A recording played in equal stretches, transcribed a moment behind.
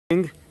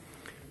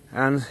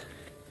And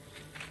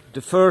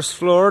the first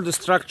floor, the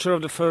structure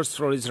of the first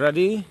floor is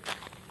ready,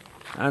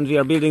 and we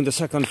are building the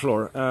second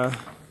floor.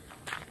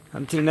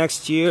 Until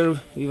next year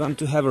we want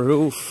to have a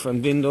roof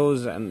and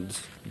windows and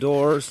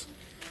doors.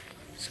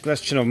 It's a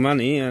question of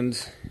money and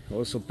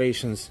also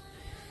patience.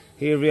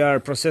 Here we are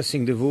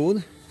processing the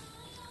wood.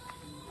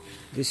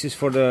 This is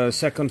for the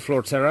second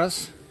floor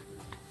terrace.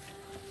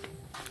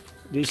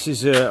 This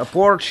is a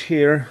porch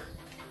here.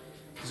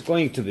 It's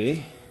going to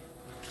be.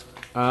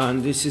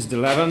 And this is the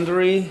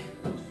lavandery.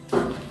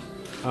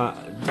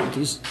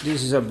 This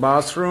is a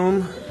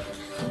bathroom.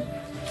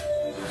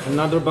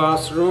 Another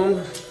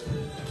bathroom.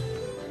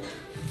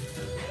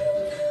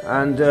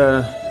 And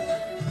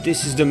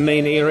this is the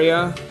main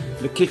area.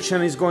 The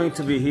kitchen is going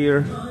to be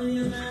here.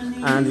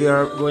 And we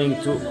are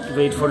going to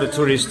wait for the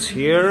tourists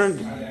here.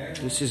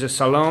 This is a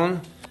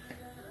salon.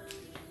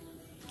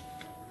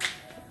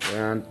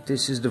 And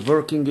this is the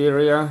working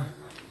area.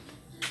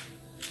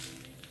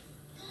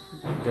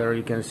 There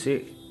you can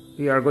see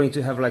we are going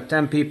to have like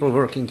 10 people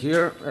working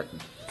here.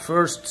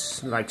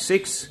 First like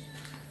 6,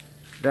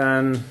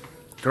 then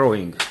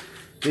growing.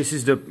 This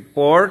is the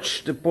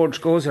porch. The porch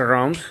goes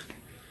around,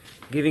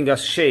 giving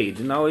us shade.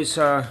 Now it's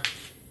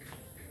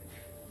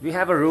we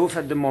have a roof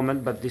at the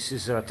moment, but this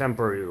is a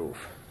temporary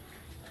roof.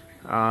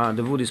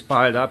 The wood is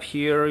piled up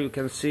here, you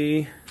can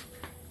see.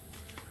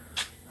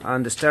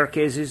 And the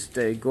staircases,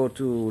 they go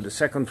to the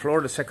second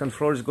floor. The second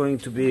floor is going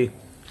to be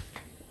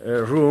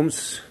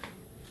rooms,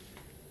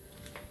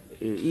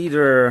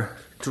 either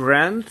to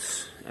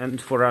rent and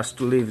for us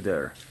to live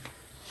there.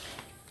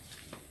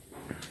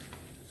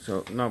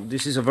 So now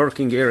this is a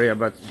working area,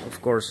 but of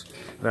course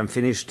when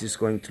finished it's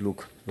going to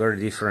look very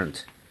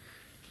different.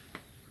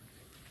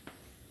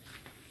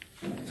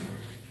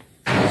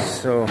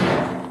 So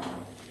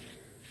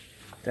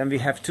then we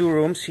have 2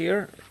 rooms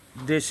here.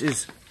 This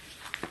is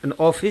an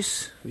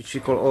office, which we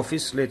call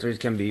office. Later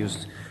it can be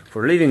used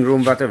for living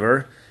room,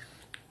 whatever.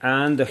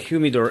 And a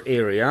humidor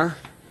area.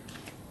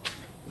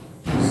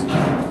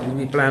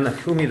 We plan a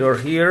humidor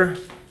here.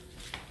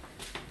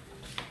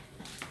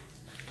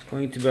 It's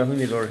going to be a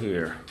humidor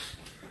here,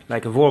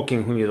 like a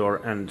walking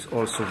humidor, and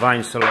also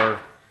wine cellar,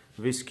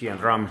 whiskey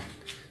and rum,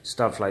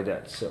 stuff like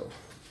that. So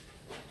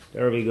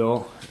there we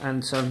go.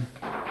 And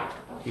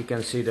you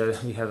can see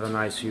that we have a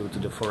nice view to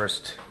the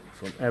forest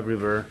from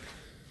everywhere,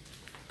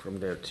 from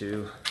there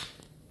too.